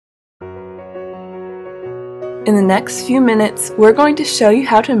In the next few minutes, we're going to show you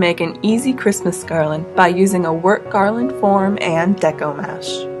how to make an easy Christmas garland by using a work garland form and Deco mesh.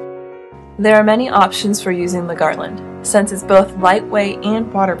 There are many options for using the garland. Since it's both lightweight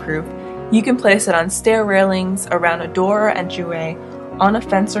and waterproof, you can place it on stair railings, around a door or entryway, on a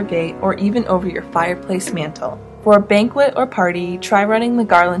fence or gate, or even over your fireplace mantle. For a banquet or party, try running the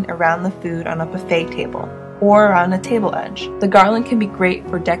garland around the food on a buffet table, or around a table edge. The garland can be great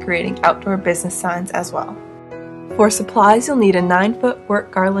for decorating outdoor business signs as well. For supplies, you'll need a 9-foot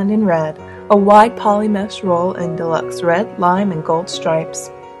work garland in red, a wide polymesh roll in deluxe red, lime, and gold stripes,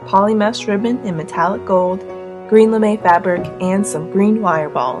 polymesh ribbon in metallic gold, green lame fabric, and some green wire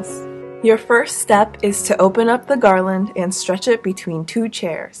balls. Your first step is to open up the garland and stretch it between 2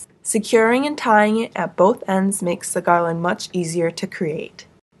 chairs. Securing and tying it at both ends makes the garland much easier to create.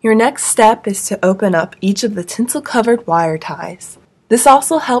 Your next step is to open up each of the tinsel-covered wire ties. This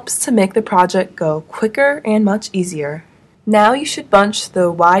also helps to make the project go quicker and much easier. Now you should bunch the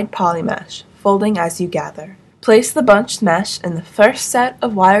wide polymesh, folding as you gather. Place the bunched mesh in the first set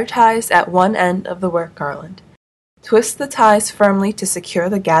of wire ties at one end of the work garland. Twist the ties firmly to secure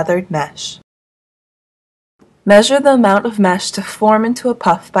the gathered mesh. Measure the amount of mesh to form into a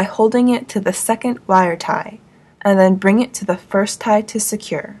puff by holding it to the second wire tie, and then bring it to the first tie to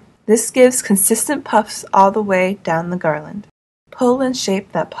secure. This gives consistent puffs all the way down the garland. Pull and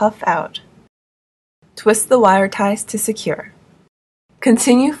shape that puff out. Twist the wire ties to secure.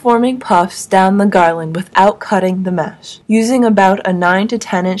 Continue forming puffs down the garland without cutting the mesh, using about a 9 to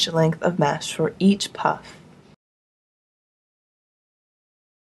 10 inch length of mesh for each puff.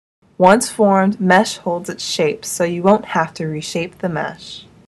 Once formed, mesh holds its shape so you won't have to reshape the mesh.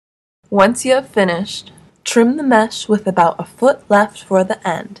 Once you have finished, trim the mesh with about a foot left for the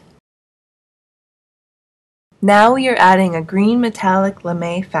end. Now we are adding a green metallic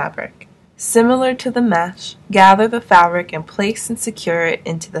lame fabric. Similar to the mesh, gather the fabric and place and secure it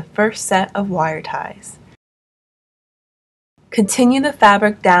into the first set of wire ties. Continue the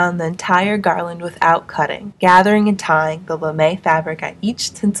fabric down the entire garland without cutting, gathering and tying the lame fabric at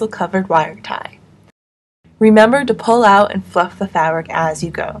each tinsel-covered wire tie. Remember to pull out and fluff the fabric as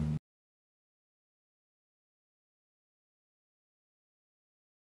you go.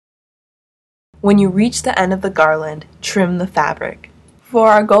 When you reach the end of the garland, trim the fabric. For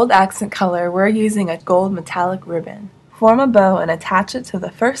our gold accent color, we're using a gold metallic ribbon. Form a bow and attach it to the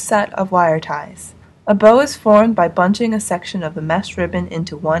first set of wire ties. A bow is formed by bunching a section of the mesh ribbon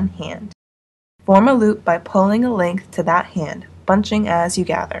into one hand. Form a loop by pulling a length to that hand, bunching as you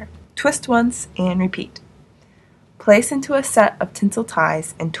gather. Twist once and repeat. Place into a set of tinsel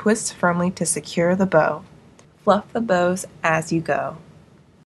ties and twist firmly to secure the bow. Fluff the bows as you go.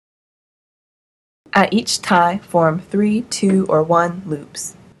 At each tie, form 3, 2, or 1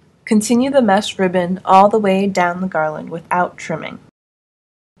 loops. Continue the mesh ribbon all the way down the garland without trimming.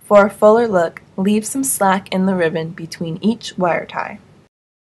 For a fuller look, leave some slack in the ribbon between each wire tie.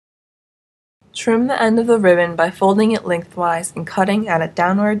 Trim the end of the ribbon by folding it lengthwise and cutting at a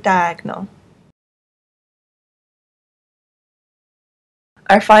downward diagonal.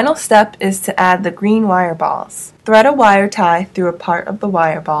 Our final step is to add the green wire balls. Thread a wire tie through a part of the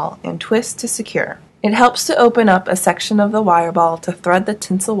wire ball and twist to secure. It helps to open up a section of the wire ball to thread the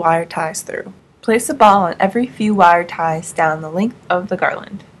tinsel wire ties through. Place a ball on every few wire ties down the length of the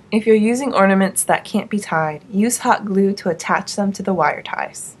garland. If you're using ornaments that can't be tied, use hot glue to attach them to the wire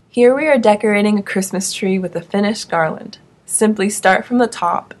ties. Here we are decorating a Christmas tree with a finished garland. Simply start from the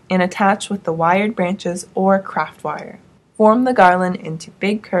top and attach with the wired branches or craft wire. Form the garland into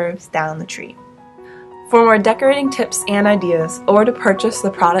big curves down the tree. For more decorating tips and ideas, or to purchase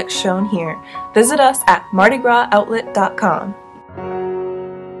the products shown here, visit us at mardigras outlet.com.